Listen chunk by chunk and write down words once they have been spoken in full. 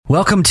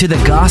Welcome to the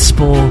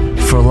Gospel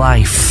for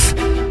Life.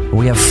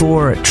 We have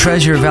 4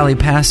 Treasure Valley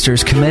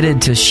pastors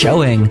committed to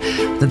showing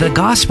that the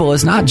gospel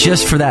is not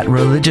just for that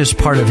religious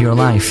part of your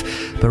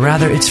life, but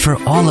rather it's for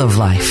all of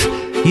life.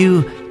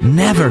 You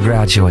never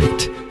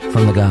graduate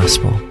from the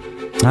gospel.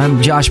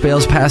 I'm Josh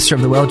Bales, pastor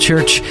of the Well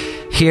Church,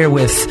 here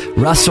with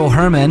Russell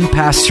Herman,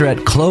 pastor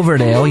at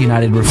Cloverdale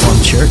United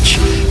Reformed Church,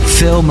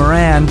 Phil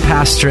Moran,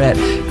 pastor at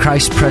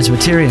Christ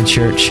Presbyterian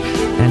Church,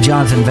 and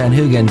Jonathan Van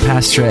Hoogen,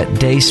 pastor at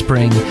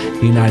Dayspring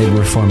United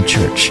Reformed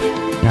Church.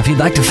 Now, if you'd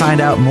like to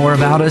find out more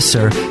about us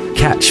or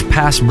catch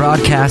past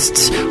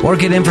broadcasts or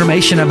get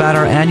information about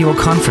our annual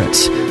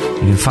conference, you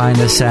can find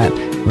us at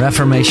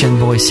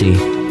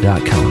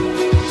reformationboise.com.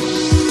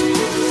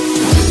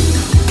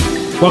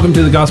 Welcome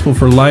to the Gospel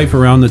for Life.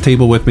 Around the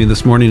table with me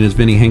this morning is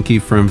Vinny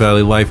Henke from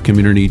Valley Life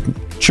Community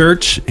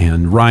Church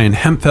and Ryan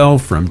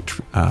Hempfell from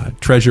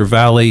Treasure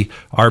Valley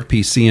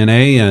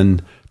RPCNA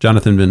and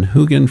Jonathan Van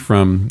Hoogen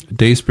from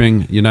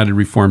Dayspring United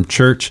Reformed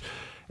Church.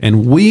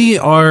 And we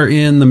are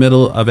in the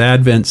middle of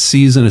Advent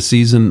season, a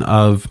season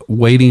of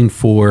waiting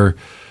for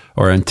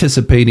or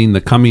anticipating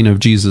the coming of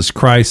Jesus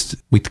Christ.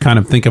 We kind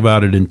of think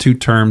about it in 2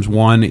 terms.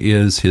 One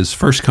is his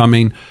first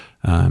coming,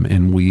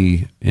 and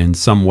we, in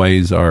some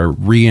ways, are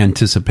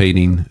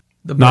re-anticipating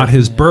not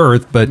his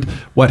birth, but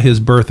what his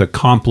birth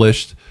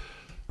accomplished.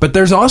 But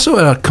there's also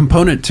a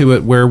component to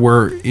it where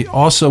we're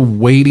also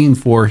waiting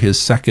for his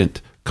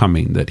second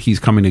coming, that he's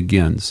coming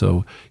again.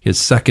 So his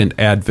second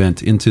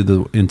advent into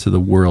the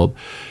world.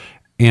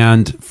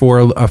 And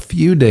for a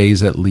few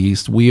days at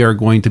least, we are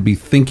going to be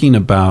thinking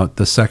about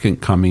the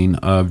second coming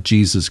of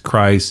Jesus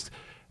Christ.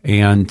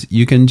 And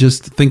you can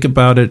just think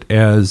about it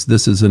as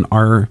this is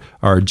our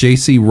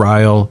J.C.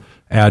 Ryle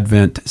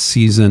Advent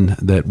season,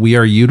 that we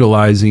are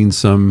utilizing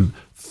some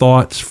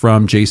thoughts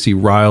from J.C.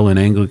 Ryle, an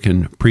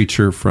Anglican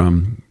preacher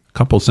from a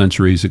couple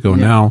centuries ago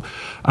now.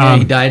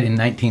 He died in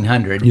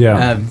 1900.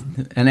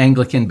 An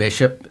Anglican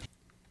bishop,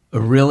 a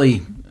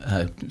really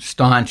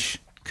staunch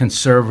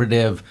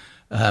conservative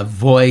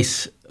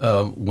voice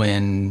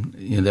when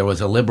there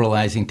was a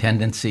liberalizing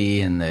tendency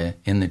in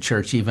the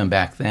church even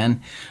back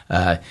then.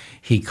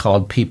 He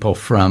called people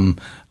from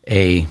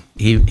he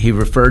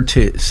referred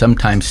to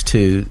sometimes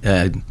to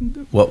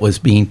what was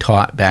being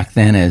taught back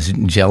then as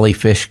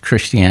jellyfish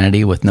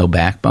Christianity with no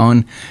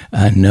backbone,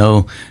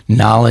 no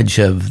knowledge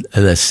of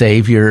the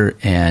Savior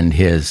and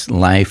his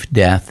life,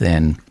 death,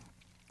 and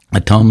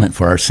atonement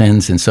for our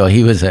sins. And so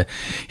he was a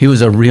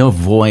real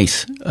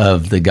voice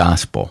of the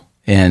gospel.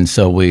 And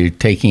so we're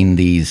taking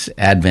these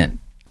Advent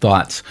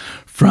thoughts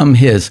from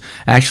his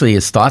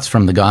thoughts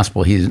from the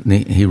gospel.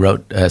 He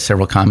wrote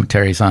several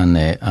commentaries on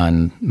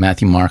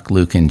Matthew, Mark,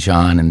 Luke, and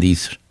John, and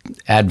these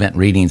Advent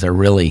readings are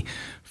really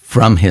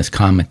from his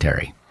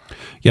commentary.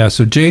 Yeah,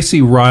 so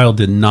J.C. Ryle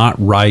did not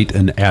write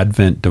an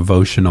Advent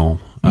devotional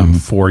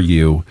for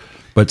you,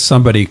 but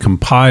somebody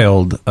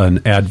compiled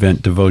an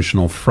Advent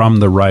devotional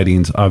from the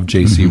writings of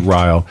J.C.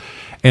 Ryle.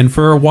 And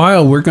for a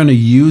while, we're going to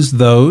use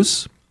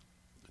those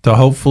to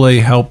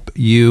hopefully help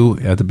you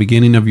at the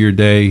beginning of your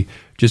day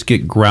just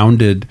get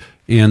grounded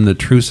in the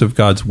truths of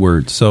God's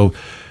Word. So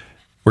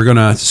we're going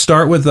to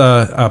start with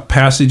a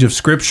passage of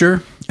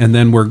Scripture, and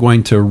then we're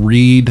going to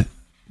read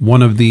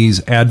one of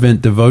these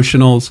Advent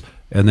devotionals,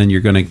 and then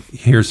you're going to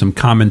hear some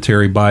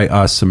commentary by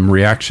us, some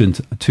reaction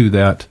to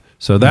that.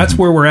 So that's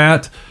where we're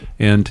at,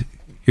 and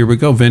here we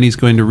go. Vinny's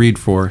going to read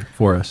for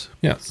us.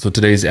 Yeah, so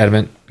today's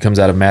Advent comes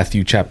out of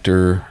Matthew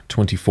chapter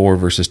 24,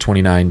 verses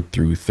 29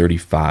 through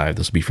 35.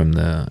 This will be from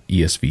the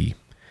ESV.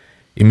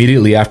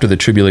 Immediately after the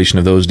tribulation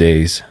of those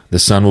days, the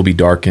sun will be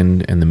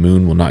darkened, and the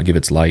moon will not give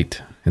its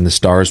light, and the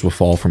stars will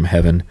fall from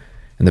heaven,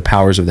 and the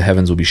powers of the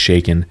heavens will be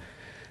shaken.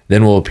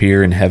 Then will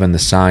appear in heaven the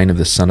sign of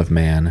the Son of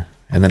Man,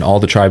 and then all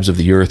the tribes of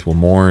the earth will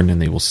mourn,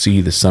 and they will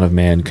see the Son of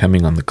Man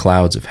coming on the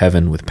clouds of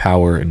heaven with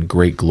power and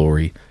great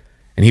glory.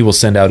 And he will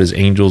send out his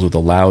angels with a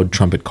loud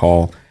trumpet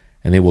call,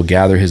 and they will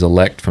gather his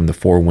elect from the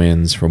 4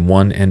 winds, from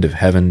one end of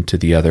heaven to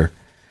the other.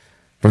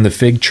 From the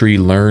fig tree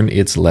learn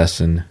its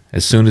lesson.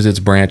 As soon as its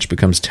branch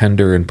becomes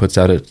tender and puts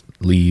out its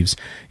leaves,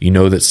 you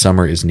know that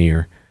summer is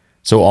near.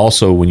 So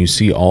also, when you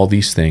see all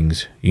these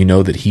things, you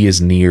know that he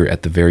is near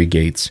at the very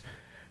gates.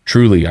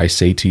 Truly, I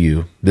say to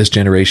you, this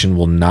generation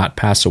will not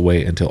pass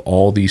away until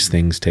all these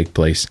things take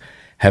place.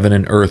 Heaven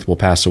and earth will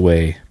pass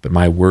away, but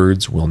my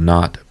words will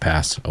not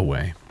pass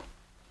away.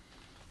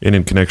 And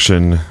in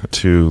connection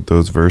to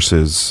those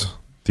verses,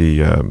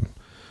 the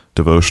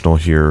devotional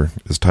here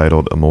is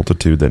titled A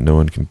Multitude That No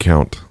One Can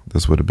Count.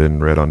 This would have been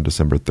read on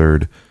December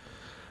 3rd.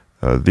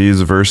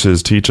 These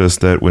verses teach us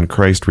that when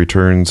Christ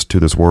returns to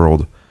this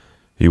world,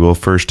 he will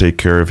first take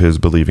care of his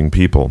believing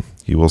people.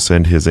 He will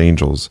send his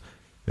angels,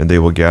 and they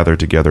will gather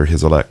together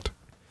his elect.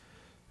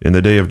 In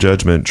the day of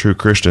judgment, true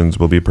Christians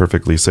will be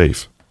perfectly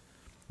safe.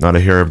 Not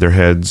a hair of their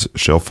heads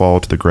shall fall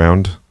to the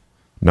ground.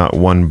 Not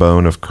one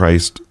bone of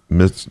Christ's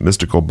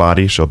mystical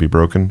body shall be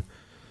broken.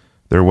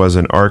 There was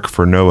an ark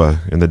for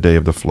Noah in the day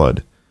of the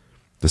flood,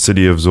 the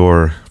city of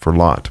Zoar for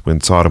Lot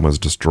when Sodom was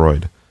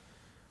destroyed.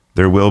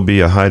 There will be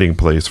a hiding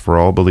place for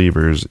all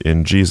believers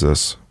in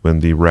Jesus when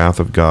the wrath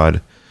of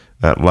God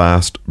at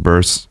last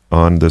bursts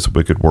on this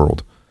wicked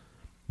world.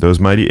 Those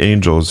mighty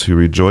angels who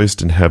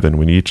rejoiced in heaven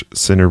when each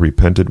sinner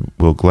repented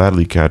will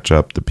gladly catch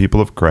up the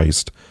people of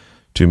Christ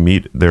to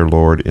meet their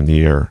Lord in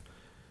the air.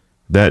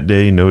 That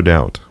day, no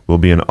doubt, will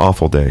be an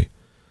awful day,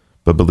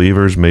 but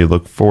believers may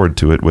look forward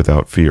to it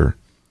without fear.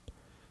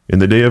 In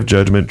the day of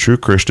judgment, true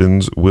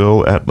Christians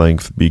will at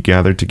length be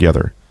gathered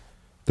together.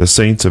 The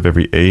saints of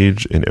every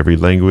age and every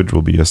language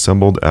will be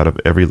assembled out of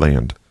every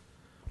land.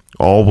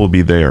 All will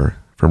be there,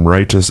 from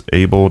righteous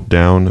Abel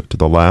down to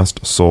the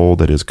last soul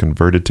that is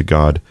converted to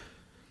God,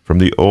 from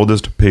the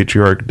oldest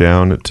patriarch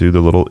down to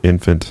the little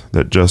infant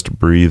that just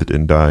breathed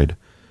and died.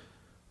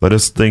 Let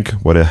us think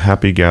what a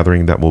happy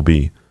gathering that will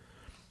be,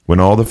 when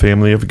all the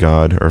family of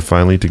God are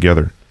finally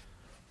together.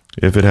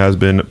 If it has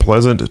been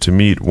pleasant to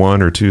meet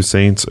one or two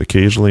saints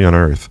occasionally on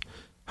earth,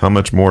 how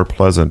much more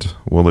pleasant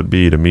will it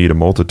be to meet a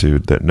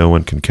multitude that no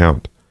one can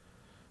count?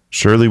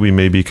 Surely we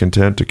may be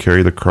content to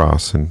carry the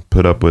cross and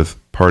put up with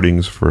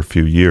partings for a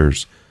few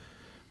years.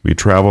 We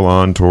travel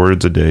on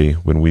towards a day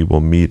when we will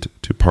meet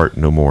to part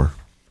no more.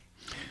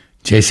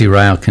 J.C.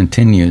 Ryle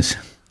continues,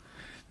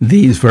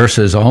 these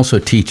verses also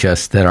teach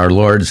us that our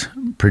Lord's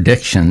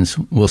predictions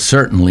will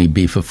certainly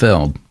be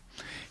fulfilled.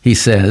 He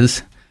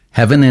says,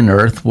 heaven and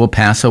earth will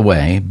pass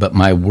away, but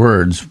my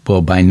words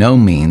will by no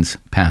means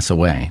pass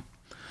away.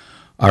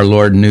 Our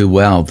Lord knew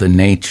well the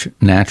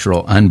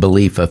natural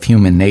unbelief of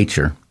human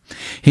nature.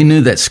 He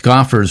knew that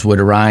scoffers would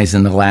arise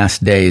in the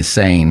last days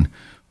saying,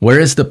 where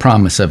is the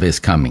promise of his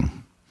coming?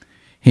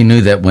 He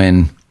knew that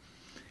when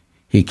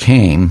he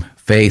came,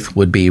 faith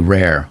would be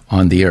rare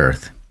on the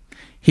earth.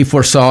 He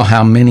foresaw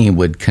how many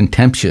would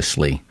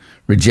contemptuously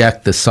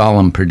reject the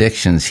solemn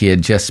predictions he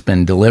had just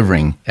been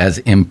delivering as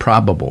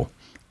improbable,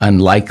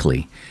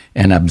 unlikely,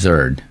 and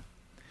absurd.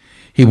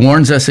 He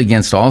warns us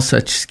against all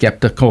such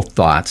skeptical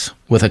thoughts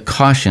with a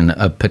caution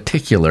of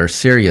particular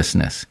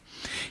seriousness.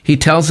 He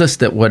tells us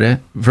that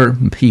whatever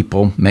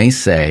people may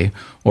say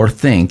or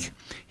think,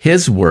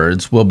 his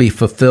words will be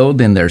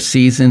fulfilled in their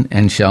season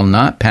and shall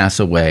not pass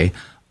away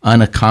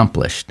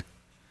unaccomplished.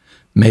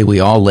 May we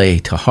all lay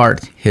to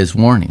heart his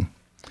warning.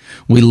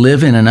 We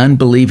live in an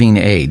unbelieving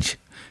age.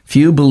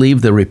 Few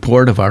believe the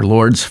report of our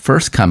Lord's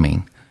first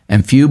coming,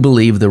 and few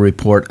believe the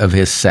report of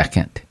his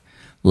second.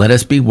 Let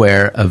us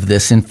beware of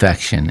this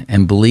infection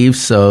and believe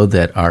so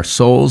that our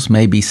souls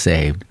may be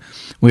saved.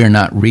 We are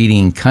not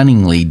reading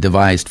cunningly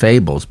devised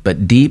fables,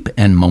 but deep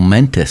and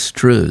momentous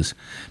truths.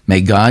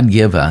 May God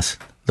give us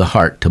the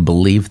heart to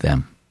believe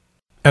them.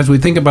 As we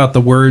think about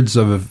the words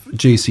of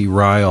J.C.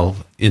 Ryle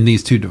in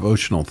these two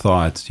devotional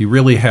thoughts, you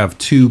really have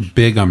two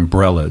big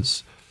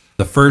umbrellas.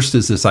 The first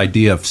is this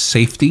idea of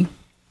safety,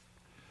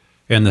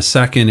 and the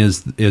second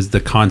is the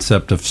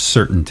concept of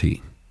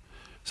certainty.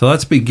 So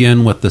let's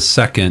begin with the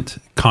second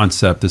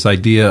concept, this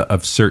idea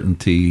of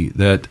certainty,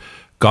 that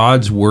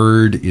God's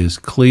word is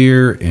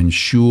clear and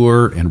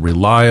sure and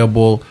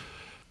reliable.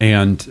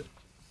 And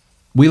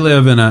we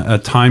live in a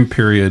time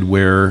period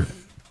where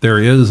there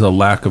is a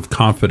lack of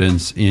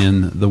confidence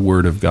in the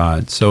word of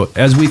God. So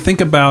as we think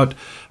about,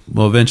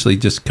 we'll eventually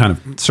just kind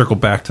of circle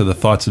back to the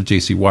thoughts of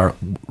J.C.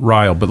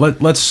 Ryle,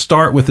 but let's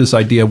start with this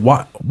idea.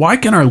 Why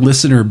can our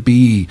listener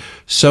be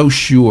so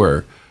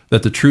sure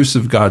that the truths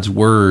of God's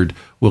word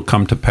will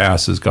come to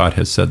pass as God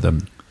has said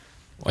them?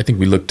 I think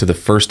we look to the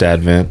first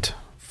advent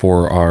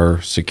for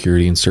our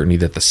security and certainty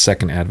that the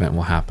second advent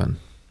will happen.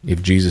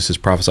 If Jesus is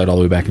prophesied all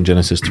the way back in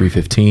Genesis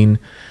 3:15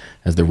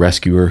 as the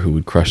rescuer who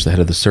would crush the head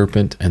of the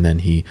serpent, and then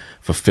he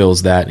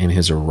fulfills that in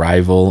his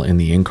arrival in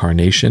the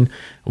incarnation,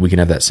 we can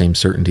have that same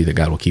certainty that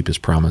God will keep his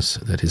promise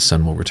that his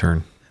son will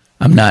return.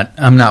 I'm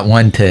not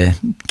one to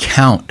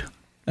count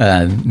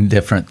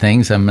different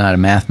things. I'm not a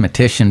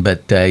mathematician,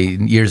 but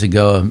years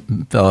ago,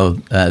 a fellow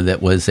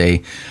that was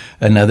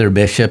another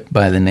bishop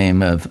by the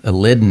name of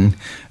Liddon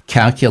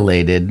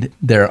calculated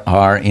there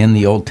are in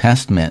the Old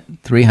Testament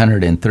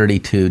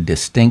 332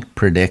 distinct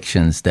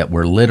predictions that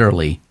were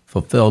literally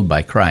fulfilled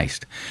by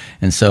Christ.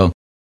 And so,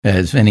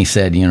 as Vinny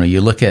said,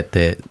 you look at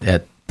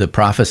the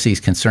prophecies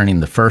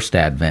concerning the first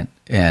advent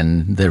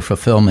and their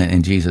fulfillment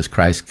in Jesus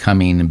Christ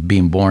coming and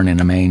being born in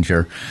a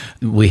manger.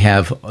 We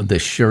have the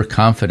sure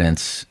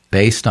confidence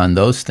based on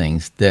those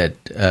things that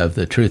of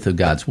the truth of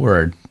God's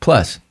word.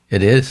 Plus,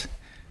 it is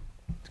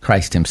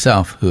Christ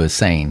himself who is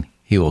saying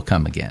he will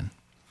come again.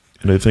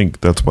 And I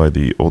think that's why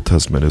the Old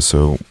Testament is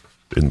so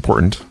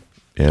important.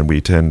 And we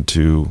tend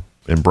to,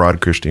 in broad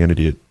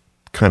Christianity, it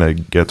kind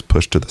of gets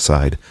pushed to the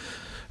side.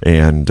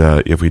 And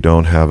if we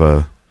don't have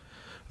a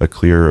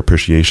clear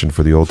appreciation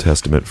for the Old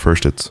Testament,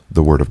 first it's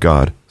the Word of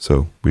God,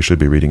 so we should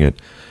be reading it.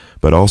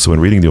 But also in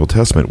reading the Old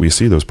Testament, we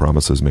see those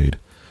promises made.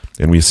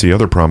 And we see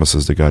other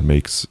promises that God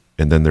makes,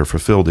 and then they're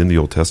fulfilled in the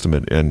Old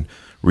Testament. And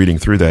reading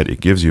through that, it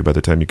gives you, by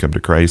the time you come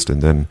to Christ,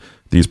 and then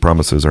these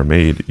promises are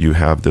made, you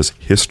have this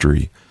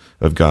history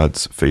of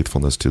God's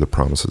faithfulness to the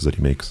promises that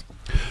he makes.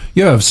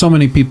 You have so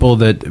many people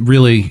that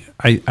really,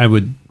 I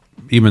would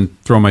even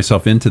throw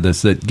myself into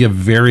this, that give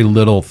very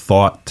little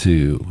thought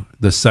to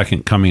the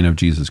second coming of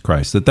Jesus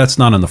Christ. That's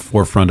not on the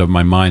forefront of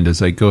my mind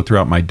as I go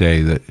throughout my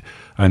day, that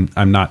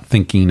I'm not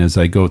thinking as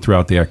I go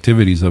throughout the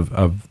activities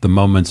of the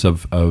moments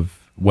of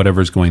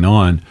whatever's going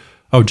on,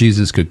 oh,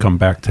 Jesus could come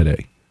back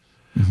today.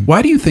 Mm-hmm.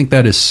 Why do you think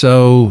that is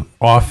so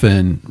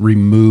often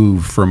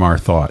removed from our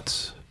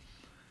thoughts?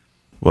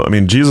 Well, I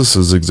mean,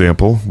 Jesus'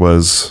 example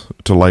was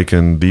to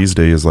liken these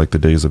days like the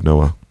days of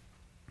Noah.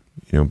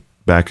 You know,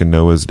 back in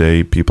Noah's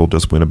day, people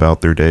just went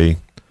about their day.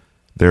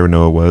 There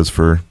Noah was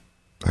for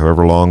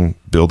however long,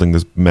 building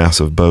this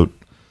massive boat.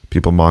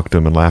 People mocked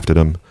him and laughed at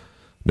him,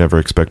 never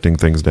expecting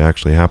things to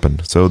actually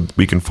happen. So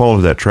we can fall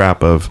into that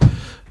trap of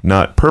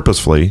not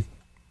purposefully,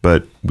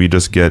 but we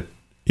just get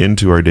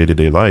into our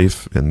day-to-day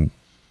life, and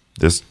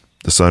the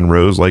sun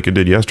rose like it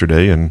did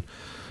yesterday, and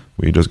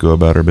we just go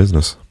about our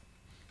business.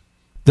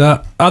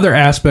 The other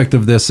aspect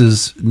of this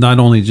is not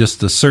only just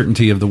the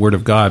certainty of the Word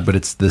of God, but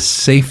it's the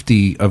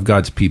safety of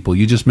God's people.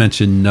 You just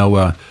mentioned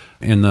Noah.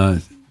 In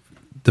the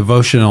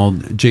devotional,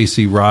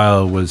 J.C.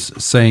 Ryle was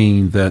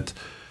saying that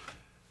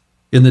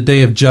in the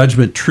day of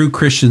judgment, true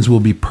Christians will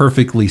be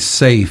perfectly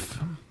safe.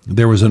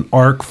 There was an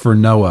ark for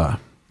Noah.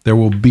 There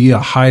will be a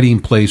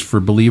hiding place for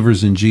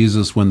believers in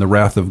Jesus when the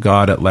wrath of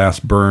God at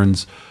last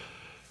bursts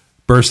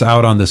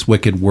out on this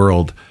wicked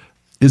world.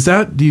 Is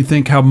that, do you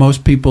think, how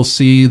most people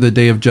see the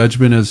day of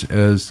judgment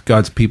as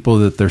God's people,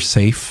 that they're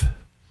safe?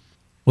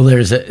 Well,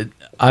 there's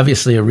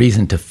obviously a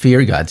reason to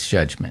fear God's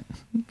judgment.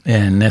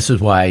 And this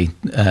is why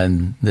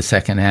the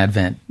second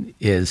advent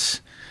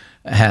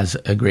has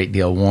a great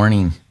deal of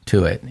warning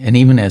to it. And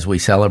even as we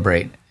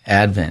celebrate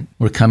Advent,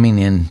 we're coming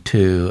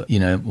into,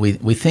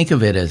 we think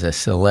of it as a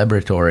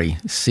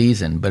celebratory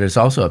season, but it's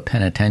also a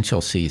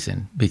penitential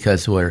season,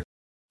 because we're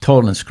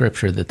told in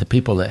Scripture that the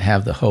people that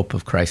have the hope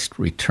of Christ's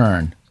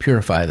return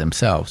purify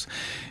themselves.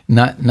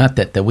 Not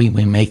that we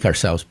make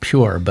ourselves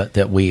pure, but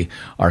that we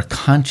are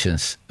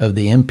conscious of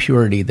the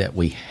impurity that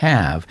we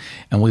have,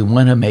 and we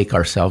want to make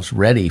ourselves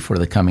ready for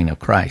the coming of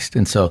Christ.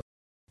 And so,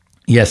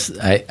 yes,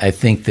 I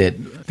think that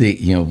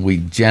we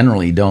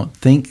generally don't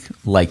think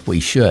like we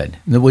should,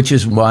 which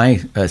is why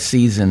a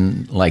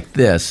season like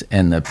this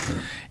and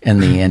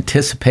the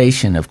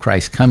anticipation of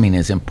Christ's coming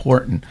is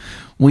important.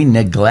 We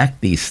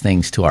neglect these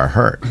things to our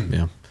hurt.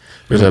 Yeah.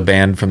 There's a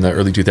band from the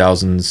early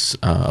 2000s,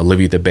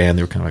 Olivia the Band.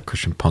 They were kind of like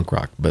Christian punk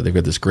rock, but they've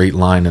got this great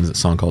line in a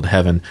song called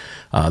Heaven.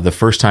 The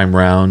first time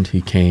round,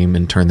 he came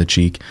and turned the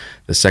cheek.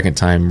 The second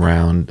time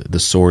round, the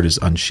sword is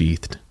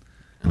unsheathed.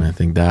 And I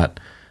think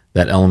that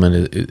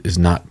element is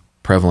not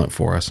prevalent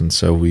for us. And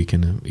so we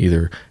can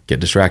either get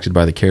distracted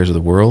by the cares of the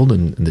world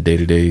and the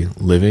day-to-day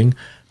living,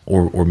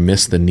 or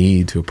miss the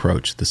need to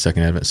approach the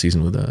second Advent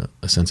season with a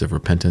sense of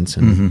repentance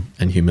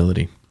and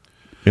humility.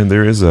 And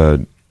there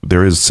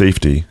is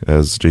safety,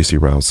 as J.C.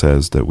 Ryle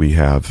says, that we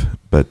have,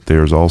 but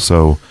there's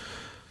also,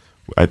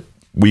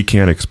 we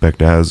can't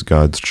expect as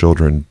God's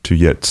children to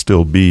yet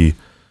still be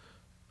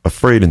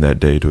afraid in that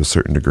day to a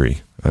certain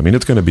degree. I mean,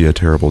 it's going to be a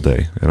terrible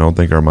day, and I don't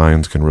think our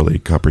minds can really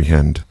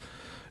comprehend,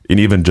 and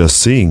even just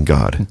seeing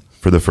God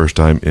for the first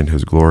time in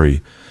His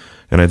glory.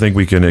 And I think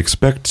we can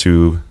expect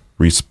to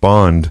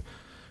respond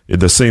in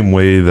the same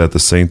way that the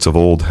saints of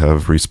old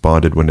have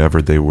responded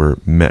whenever they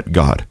met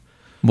God.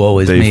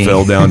 They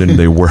fell down and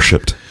they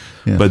worshiped.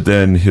 Yeah. But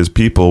then His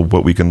people,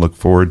 what we can look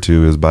forward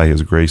to is by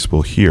His grace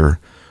we'll hear,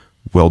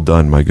 "Well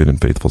done, my good and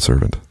faithful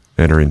servant.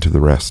 Enter into the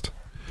rest."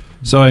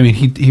 So, I mean,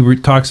 he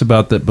talks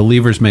about that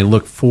believers may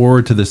look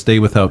forward to this day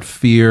without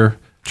fear.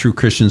 True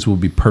Christians will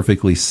be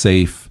perfectly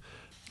safe.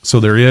 So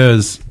there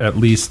is at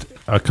least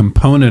a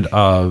component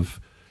of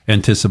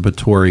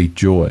anticipatory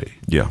joy.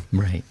 Yeah.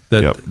 Right.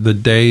 That the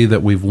day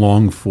that we've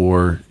longed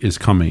for is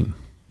coming.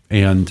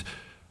 And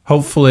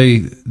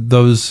hopefully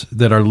those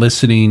that are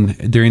listening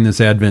during this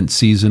Advent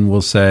season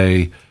will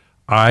say,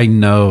 I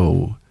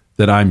know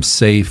that I'm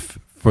safe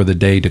for the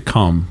day to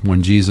come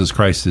when Jesus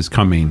Christ is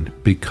coming,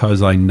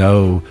 because I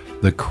know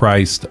the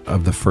Christ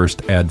of the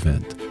first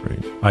Advent.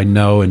 Right. I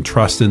know and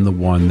trust in the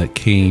one that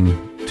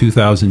came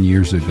 2,000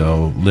 years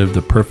ago, lived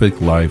a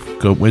perfect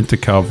life, went to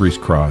Calvary's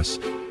cross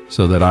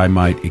so that I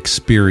might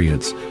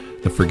experience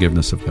the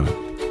forgiveness of God.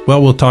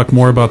 Well, we'll talk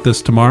more about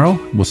this tomorrow.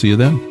 We'll see you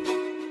then.